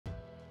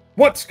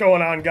What's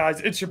going on,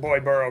 guys? It's your boy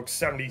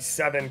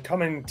Burroaks77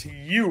 coming to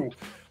you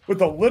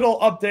with a little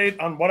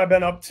update on what I've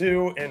been up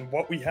to and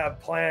what we have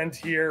planned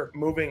here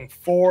moving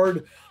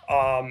forward.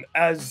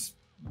 As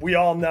we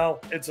all know,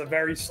 it's a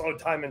very slow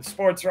time in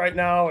sports right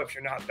now. If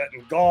you're not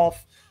betting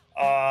golf,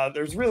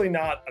 there's really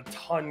not a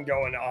ton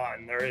going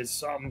on. There is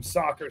some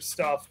soccer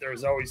stuff.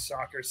 There's always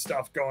soccer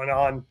stuff going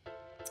on.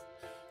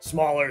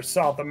 Smaller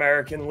South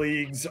American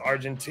leagues,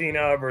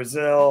 Argentina,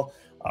 Brazil,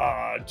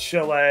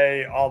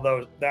 Chile, all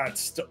that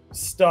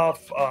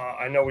stuff.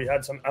 I know we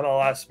had some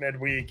MLS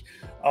midweek,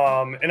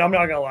 and I'm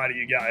not gonna lie to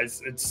you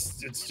guys,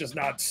 it's just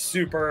not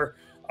super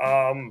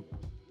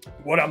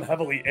what I'm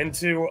heavily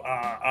into.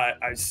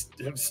 I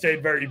have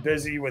stayed very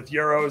busy with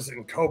Euros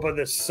and Copa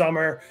this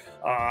summer.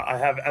 I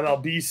have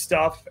MLB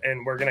stuff,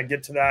 and we're going to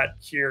get to that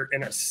here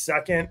in a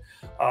second.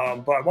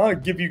 But I want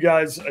to give you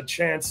guys a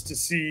chance to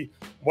see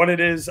what it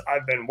is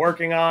I've been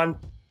working on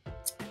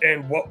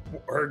and what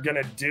we're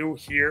going to do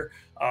here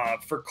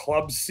for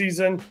club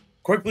season.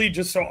 Quickly,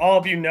 just so all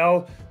of you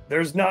know,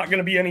 there's not going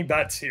to be any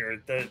bets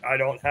here. That I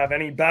don't have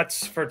any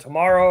bets for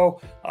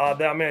tomorrow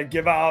that I'm going to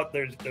give out.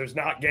 There's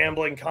not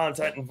gambling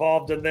content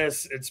involved in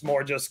this. It's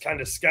more just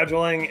kind of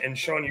scheduling and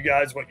showing you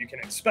guys what you can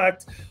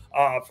expect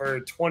for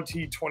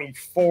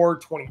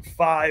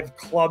 2024-25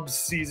 club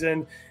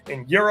season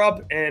in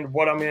Europe and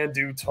what I'm going to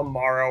do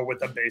tomorrow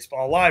with a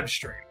baseball live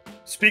stream.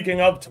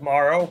 Speaking of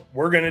tomorrow,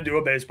 we're going to do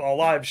a baseball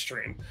live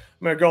stream.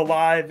 I'm going to go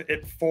live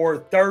at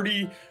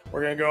 4:30.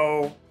 We're going to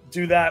go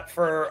do that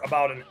for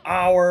about an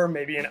hour,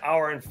 maybe an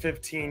hour and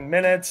 15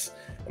 minutes.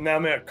 And then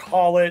I'm going to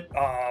call it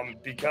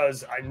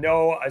because I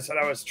know I said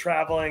I was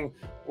traveling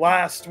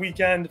last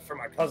weekend for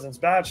my cousin's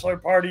bachelor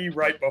party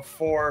right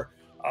before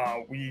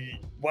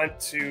we went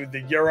to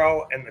the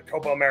Euro and the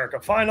Copa America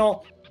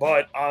final.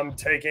 But I'm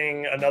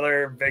taking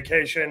another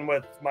vacation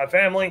with my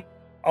family.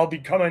 I'll be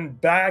coming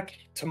back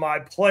to my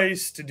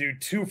place to do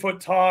 2 Foot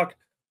Talk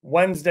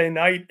Wednesday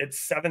night at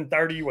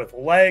 7:30 with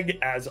Leg,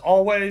 as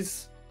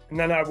always. And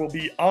then I will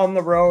be on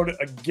the road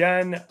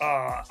again.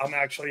 I'm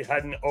actually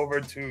heading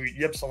over to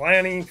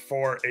Ypsilanti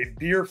for a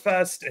beer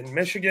fest in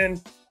Michigan.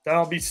 Then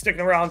I'll be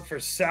sticking around for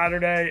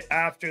Saturday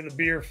after the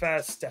beer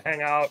fest to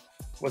hang out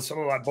with some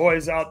of my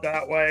boys out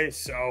that way.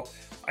 So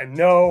I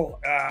know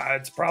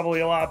it's probably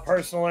a lot of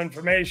personal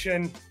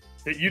information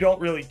that you don't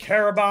really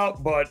care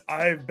about, but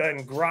I've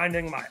been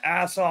grinding my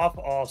ass off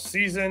all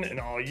season and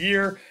all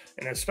year,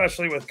 and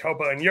especially with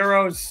Copa and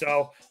Euros.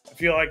 So I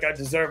feel like I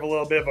deserve a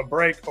little bit of a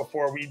break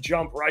before we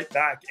jump right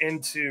back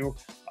into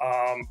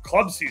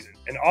club season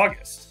in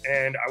August.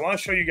 And I want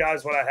to show you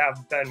guys what I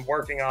have been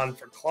working on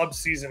for club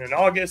season in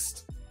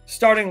August,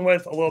 starting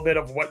with a little bit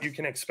of what you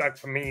can expect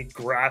from me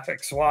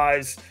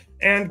graphics-wise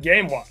and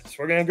game-wise.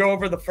 We're going to go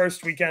over the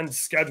first weekend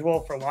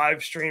schedule for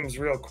live streams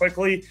real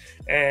quickly.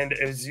 And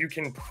as you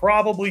can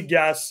probably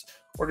guess,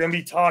 we're going to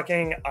be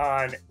talking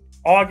on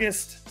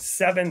August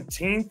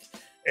 17th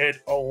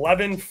at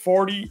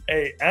 11:40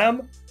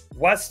 a.m.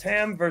 West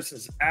Ham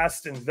versus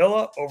Aston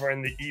Villa over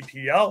in the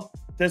EPL.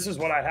 This is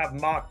what I have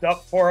mocked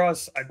up for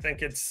us. I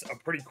think it's a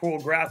pretty cool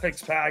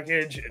graphics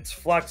package. It's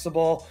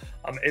flexible.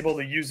 I'm able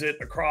to use it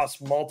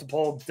across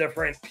multiple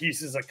different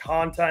pieces of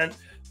content,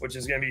 which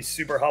is going to be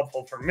super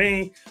helpful for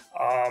me.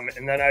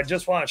 And then I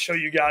just want to show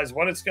you guys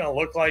what it's going to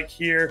look like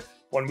here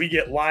when we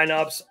get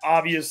lineups.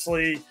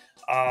 Obviously,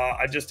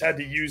 I just had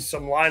to use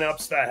some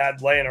lineups that I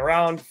had laying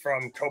around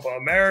from Copa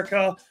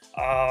America.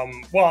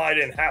 Well, I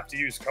didn't have to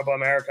use Copa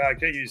America. I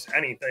could use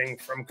anything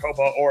from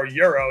Copa or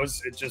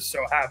Euros. It just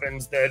so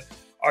happens that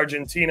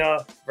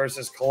Argentina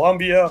versus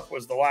Colombia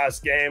was the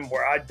last game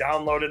where I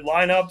downloaded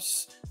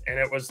lineups and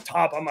it was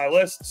top on my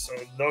list. So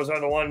those are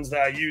the ones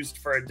that I used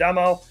for a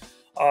demo.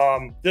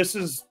 This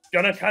is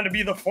going to kind of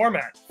be the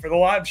format for the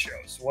live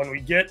shows. When we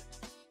get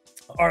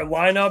our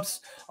lineups,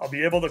 I'll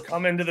be able to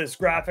come into this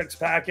graphics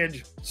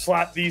package,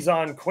 slap these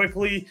on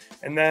quickly,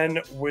 and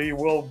then we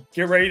will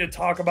get ready to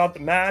talk about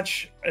the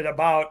match at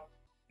about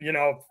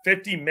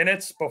 50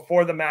 minutes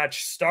before the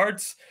match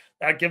starts.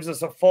 That gives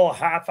us a full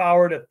half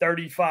hour to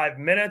 35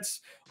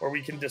 minutes where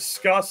we can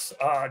discuss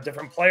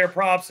different player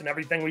props and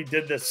everything we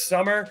did this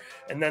summer.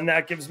 And then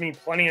that gives me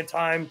plenty of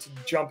time to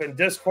jump in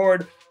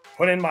Discord,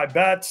 put in my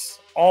bets,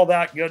 all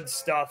that good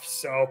stuff.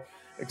 So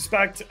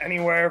expect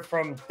anywhere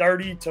from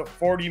 30 to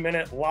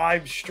 40-minute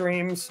live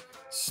streams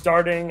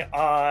starting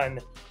on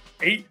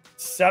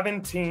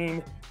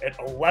 8/17 at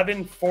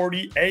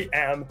 11:40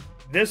 a.m.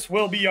 This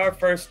will be our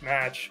first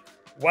match,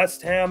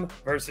 West Ham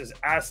versus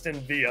Aston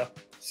Villa.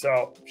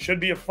 So should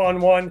be a fun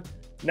one.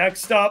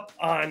 Next up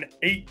on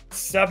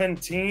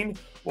 8/17,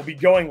 we'll be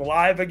going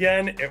live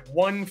again at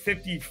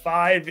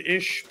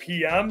 1:55-ish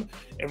p.m.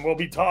 and we'll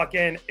be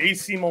talking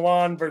AC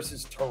Milan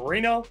versus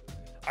Torino.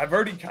 I've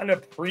already kind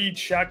of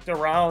pre-checked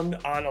around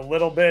on a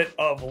little bit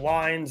of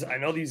lines. I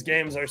know these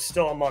games are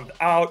still a month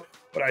out,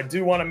 but I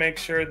do want to make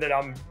sure that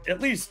I'm at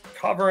least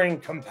covering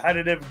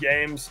competitive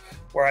games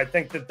where I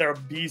think that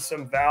there'll be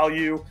some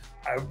value.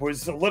 I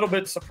was a little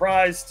bit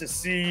surprised to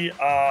see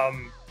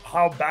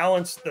how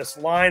balanced this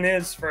line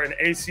is for an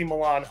AC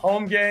Milan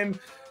home game.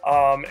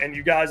 And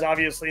you guys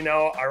obviously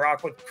know I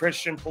rock with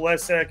Christian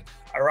Pulisic.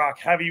 I rock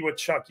heavy with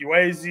Chuck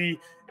Ueze.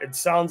 It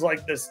sounds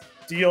like this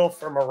deal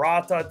for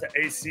Morata to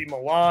AC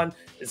Milan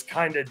is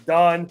kind of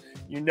done.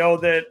 You know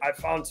that I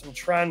found some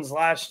trends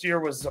last year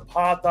with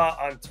Zapata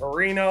on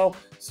Torino,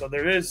 so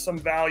there is some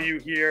value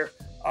here.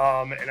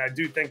 And I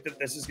do think that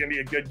this is going to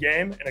be a good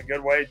game and a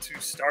good way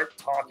to start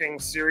talking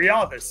Serie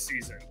A this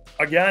season.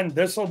 Again,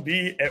 this will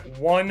be at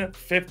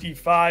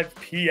 1:55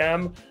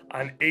 p.m.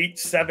 on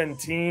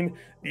 8/17.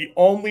 The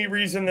only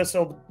reason this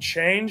will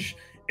change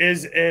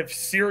is if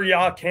Serie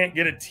A can't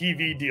get a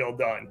TV deal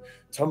done.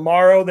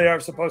 Tomorrow, they are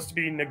supposed to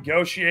be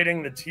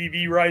negotiating the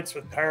TV rights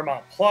with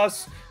Paramount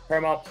Plus.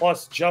 Paramount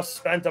Plus just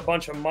spent a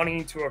bunch of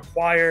money to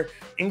acquire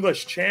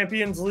English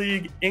Champions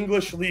League,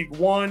 English League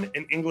One,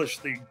 and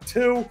English League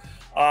Two.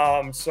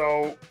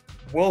 So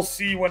we'll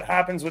see what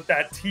happens with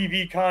that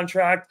TV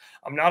contract.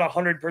 I'm not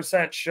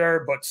 100%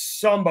 sure, but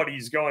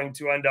somebody's going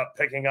to end up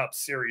picking up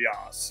Serie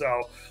A.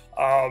 So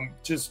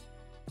just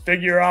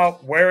figure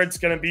out where it's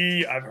going to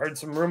be. I've heard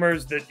some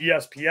rumors that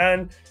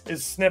ESPN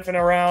is sniffing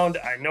around.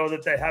 I know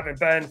that they haven't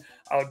been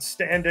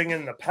outstanding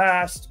in the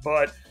past,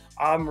 but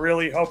I'm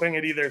really hoping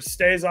it either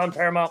stays on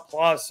Paramount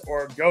Plus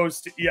or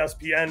goes to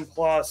ESPN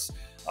Plus.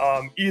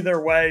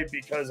 Either way,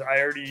 because I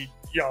already,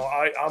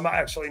 I'm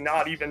actually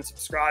not even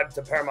subscribed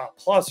to Paramount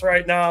Plus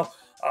right now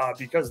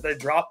because they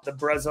dropped the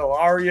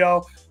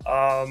Brasileiro.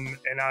 And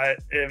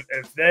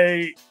if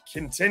they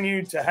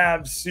continue to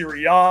have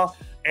Serie A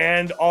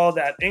and all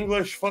that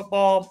English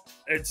football,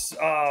 it's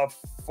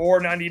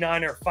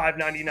 $4.99 or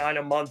 $5.99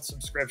 a month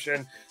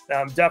subscription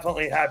that I'm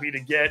definitely happy to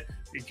get,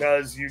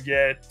 because you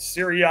get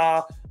Serie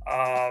A,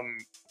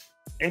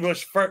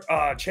 English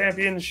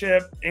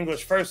Championship,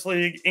 English First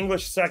League,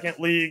 English Second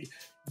League,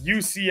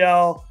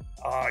 UCL,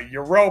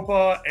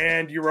 Europa,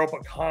 and Europa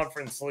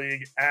Conference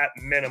League at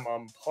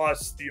minimum,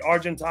 plus the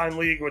Argentine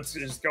League, which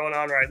is going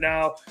on right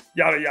now,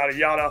 yada, yada,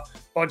 yada,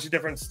 bunch of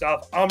different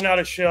stuff. I'm not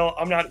a shill.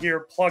 I'm not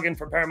here plugging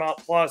for Paramount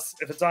Plus.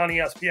 If it's on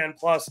ESPN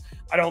Plus,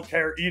 I don't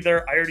care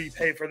either. I already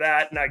pay for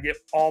that, and I get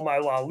all my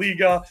La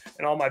Liga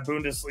and all my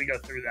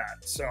Bundesliga through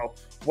that. So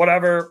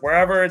whatever,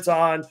 wherever it's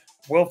on,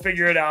 we'll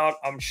figure it out.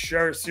 I'm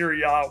sure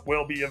Serie A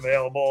will be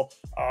available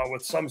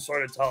with some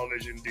sort of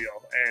television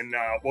deal, and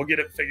we'll get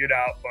it figured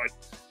out. But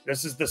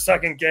this is the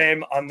second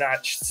game on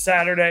that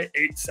Saturday,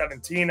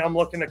 8/17, I'm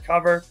looking to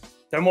cover.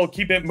 Then we'll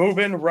keep it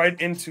moving right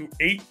into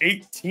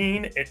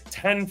 8/18 at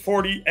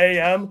 10:40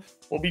 a.m.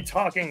 We'll be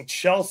talking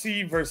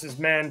Chelsea versus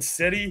Man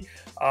City.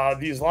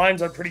 These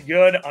lines are pretty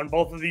good on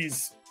both of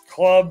these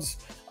clubs.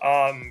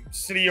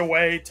 City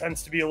away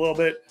tends to be a little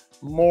bit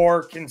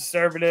more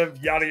conservative,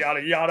 yada,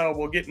 yada, yada.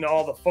 We'll get into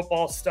all the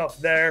football stuff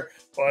there,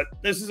 but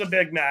this is a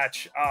big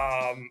match.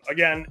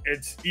 Again,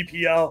 it's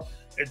EPL.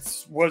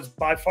 It was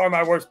by far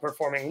my worst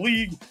performing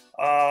league,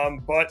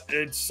 but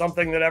it's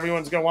something that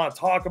everyone's going to want to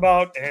talk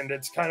about, and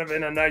it's kind of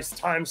in a nice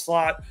time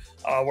slot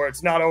where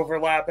it's not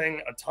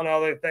overlapping a ton of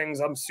other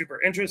things I'm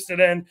super interested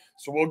in.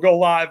 So we'll go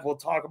live. We'll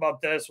talk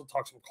about this. We'll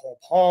talk some Cole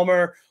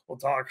Palmer. We'll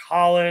talk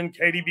Holland,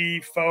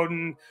 KDB,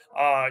 Foden.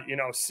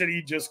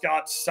 City just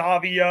got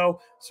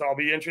Savio, so I'll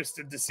be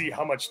interested to see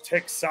how much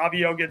tick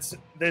Savio gets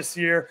this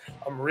year.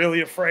 I'm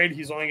really afraid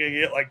he's only going to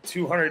get like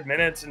 200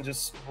 minutes and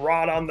just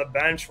rot on the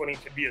bench when he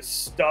could be a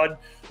stud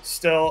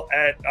still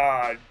at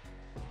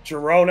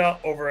Girona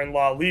over in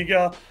La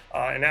Liga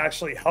and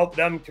actually help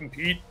them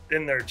compete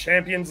in their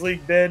Champions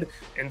League bid,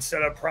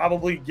 instead of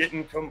probably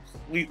getting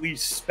completely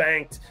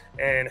spanked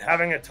and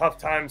having a tough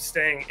time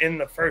staying in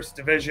the first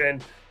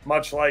division,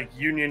 much like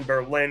Union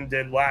Berlin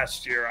did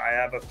last year. I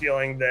have a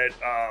feeling that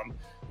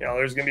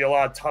there's going to be a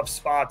lot of tough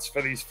spots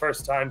for these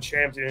first-time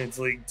Champions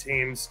League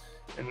teams,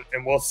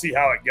 and we'll see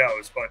how it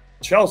goes. But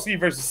Chelsea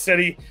versus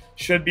City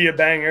should be a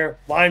banger.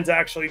 Line's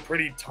actually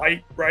pretty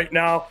tight right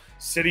now.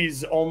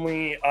 City's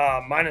only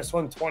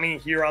 -120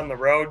 here on the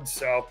road,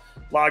 so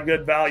a lot of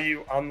good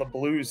value on the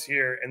Blues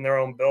here in their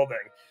own building.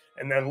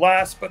 And then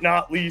last but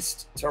not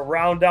least, to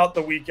round out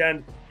the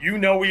weekend, we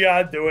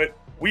got to do it.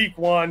 Week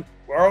 1,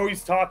 we're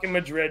always talking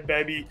Madrid,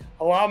 baby.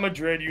 Hello,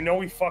 Madrid.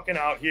 We fucking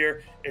out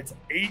here. It's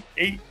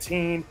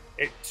 8/18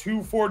 at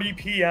 2:40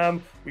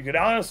 p.m. We could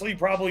honestly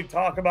probably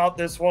talk about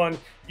this one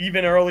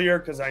even earlier,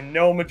 because I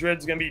know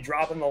Madrid's going to be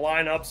dropping the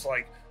lineups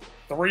like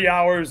 3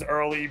 hours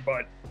early,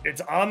 but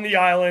it's on the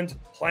island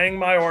playing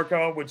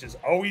Mallorca, which is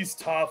always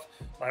tough.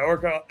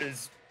 Mallorca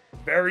is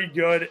very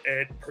good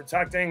at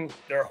protecting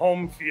their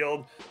home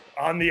field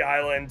on the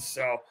island,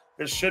 so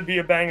this should be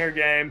a banger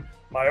game.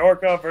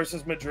 Mallorca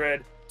versus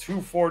Madrid,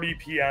 2:40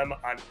 p.m.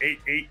 on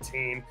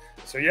 8/18.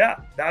 So yeah,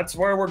 that's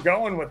where we're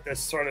going with this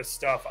sort of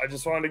stuff. I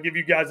just wanted to give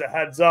you guys a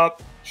heads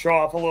up, show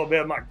off a little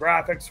bit of my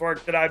graphics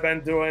work that I've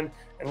been doing,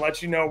 and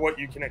let you know what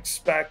you can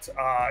expect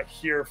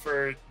here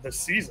for the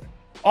season.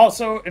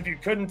 Also, if you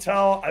couldn't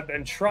tell, I've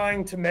been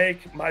trying to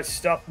make my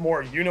stuff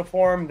more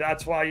uniform.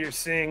 That's why you're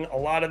seeing a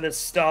lot of this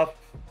stuff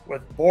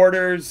with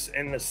borders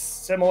and the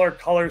similar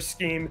color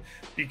scheme,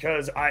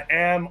 because I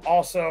am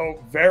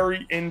also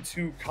very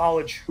into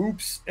college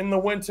hoops in the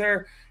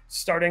winter.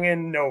 starting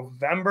in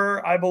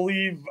November, I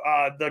believe.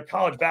 The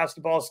college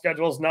basketball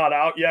schedule is not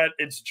out yet.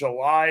 It's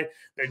July.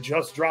 They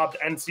just dropped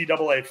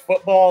NCAA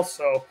football,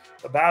 so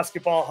the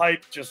basketball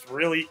hype just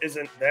really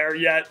isn't there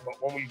yet. But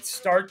when we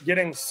start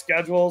getting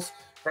schedules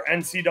for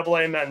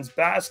NCAA men's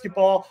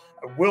basketball,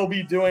 I will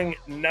be doing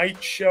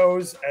night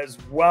shows as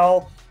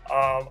well.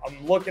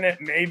 I'm looking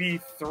at maybe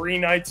 3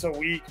 nights a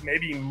week,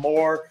 maybe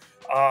more,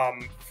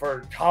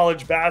 for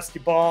college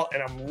basketball.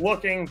 And I'm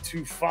looking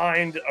to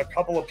find a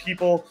couple of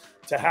people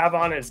to have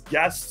on as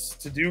guests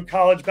to do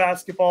college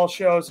basketball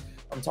shows.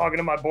 I'm talking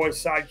to my boy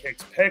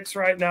Sidekicks Picks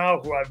right now,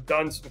 who I've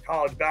done some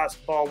college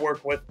basketball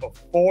work with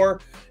before.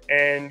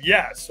 And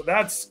yeah, so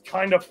that's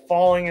kind of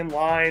falling in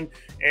line.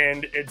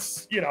 And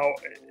it's, you know,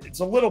 it's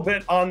a little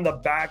bit on the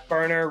back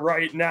burner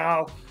right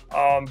now,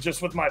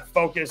 just with my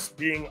focus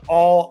being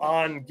all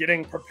on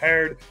getting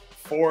prepared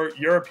for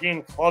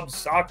European club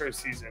soccer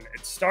season.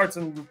 It starts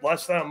in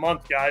less than a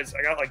month, guys.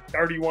 I got like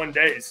 31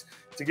 days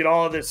to get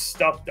all of this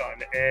stuff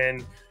done.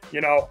 And you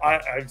know,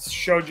 I've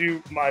showed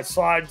you my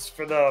slides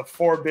for the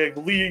 4 big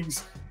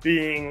leagues,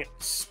 being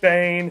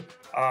Spain,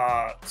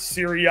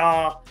 Serie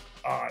A,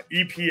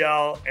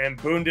 EPL, and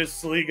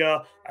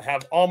Bundesliga. I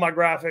have all my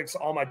graphics,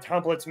 all my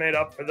templates made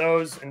up for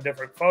those in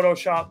different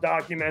Photoshop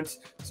documents.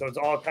 So it's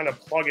all kind of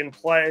plug and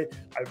play.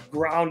 I've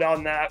ground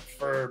on that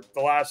for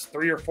the last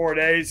 3 or 4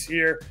 days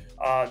here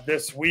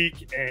this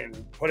week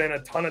and put in a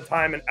ton of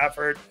time and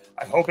effort.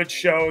 I hope it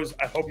shows.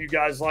 I hope you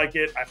guys like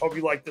it. I hope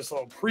you like this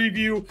little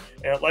preview,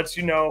 and it lets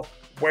you know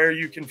where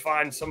you can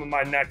find some of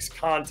my next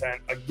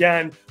content.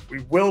 Again, we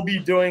will be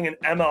doing an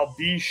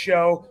MLB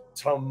show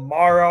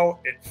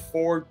tomorrow at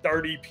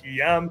 4:30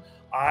 p.m.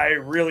 I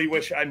really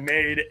wish I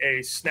made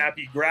a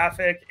snappy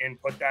graphic and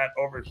put that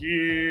over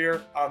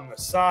here on the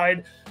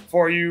side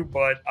for you,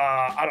 but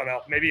I don't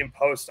know. Maybe in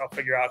post, I'll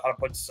figure out how to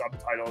put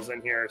subtitles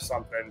in here or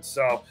something.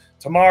 So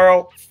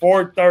tomorrow,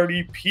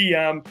 4:30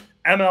 p.m.,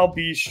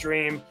 MLB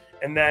stream.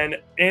 And then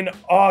in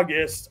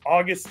August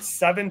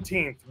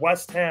 17th,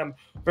 West Ham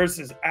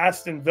versus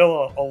Aston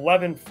Villa,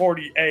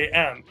 11:40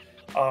 a.m.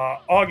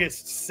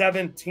 August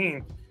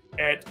 17th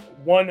at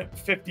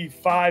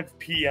 1:55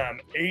 p.m.,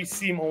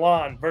 AC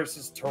Milan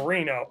versus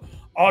Torino.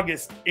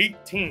 August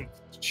 18th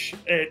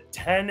at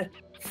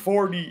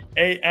 10:40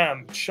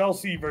 a.m.,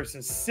 Chelsea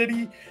versus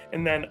City.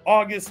 And then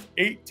August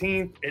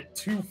 18th at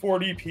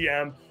 2:40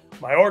 p.m.,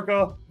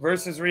 Mallorca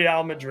versus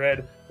Real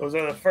Madrid. Those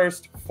are the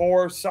first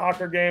 4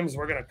 soccer games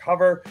we're going to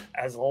cover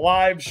as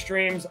live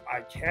streams.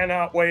 I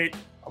cannot wait.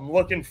 I'm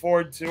looking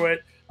forward to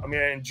it. I'm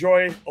going to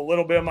enjoy a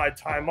little bit of my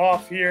time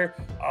off here.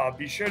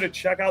 Be sure to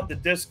check out the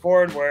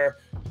Discord, where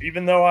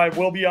even though I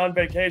will be on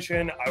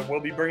vacation, I will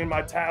be bringing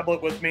my tablet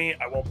with me.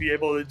 I won't be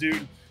able to do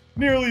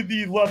nearly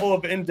the level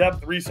of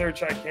in-depth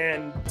research I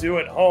can do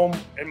at home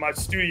in my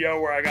studio,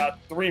 where I got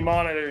 3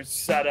 monitors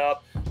set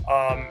up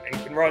and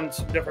can run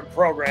some different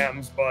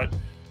programs. But,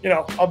 you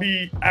know, I'll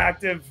be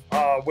active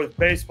with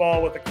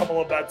baseball with a couple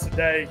of bets a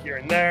day here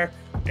and there,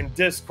 in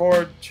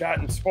Discord,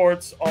 chatting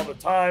sports all the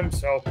time.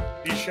 So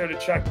be sure to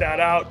check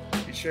that out.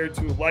 Be sure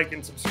to like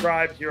and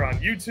subscribe here on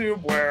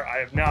YouTube, where I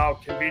have now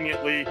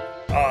conveniently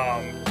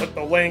put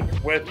the link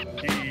with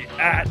the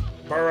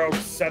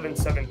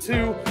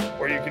 @Burroaks772,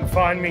 where you can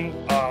find me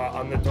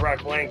on the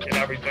direct link and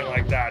everything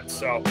like that.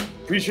 So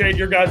appreciate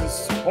your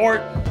guys'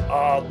 support.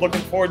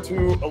 Looking forward to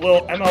a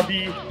little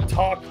MLB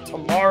talk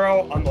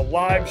tomorrow on the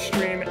live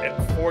stream at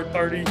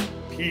 4:30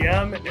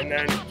 p.m. and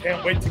then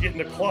can't wait to get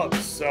into clubs.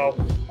 So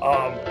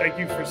thank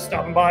you for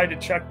stopping by to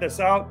check this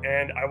out,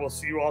 and I will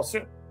see you all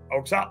soon.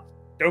 Oaks out.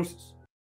 Doses.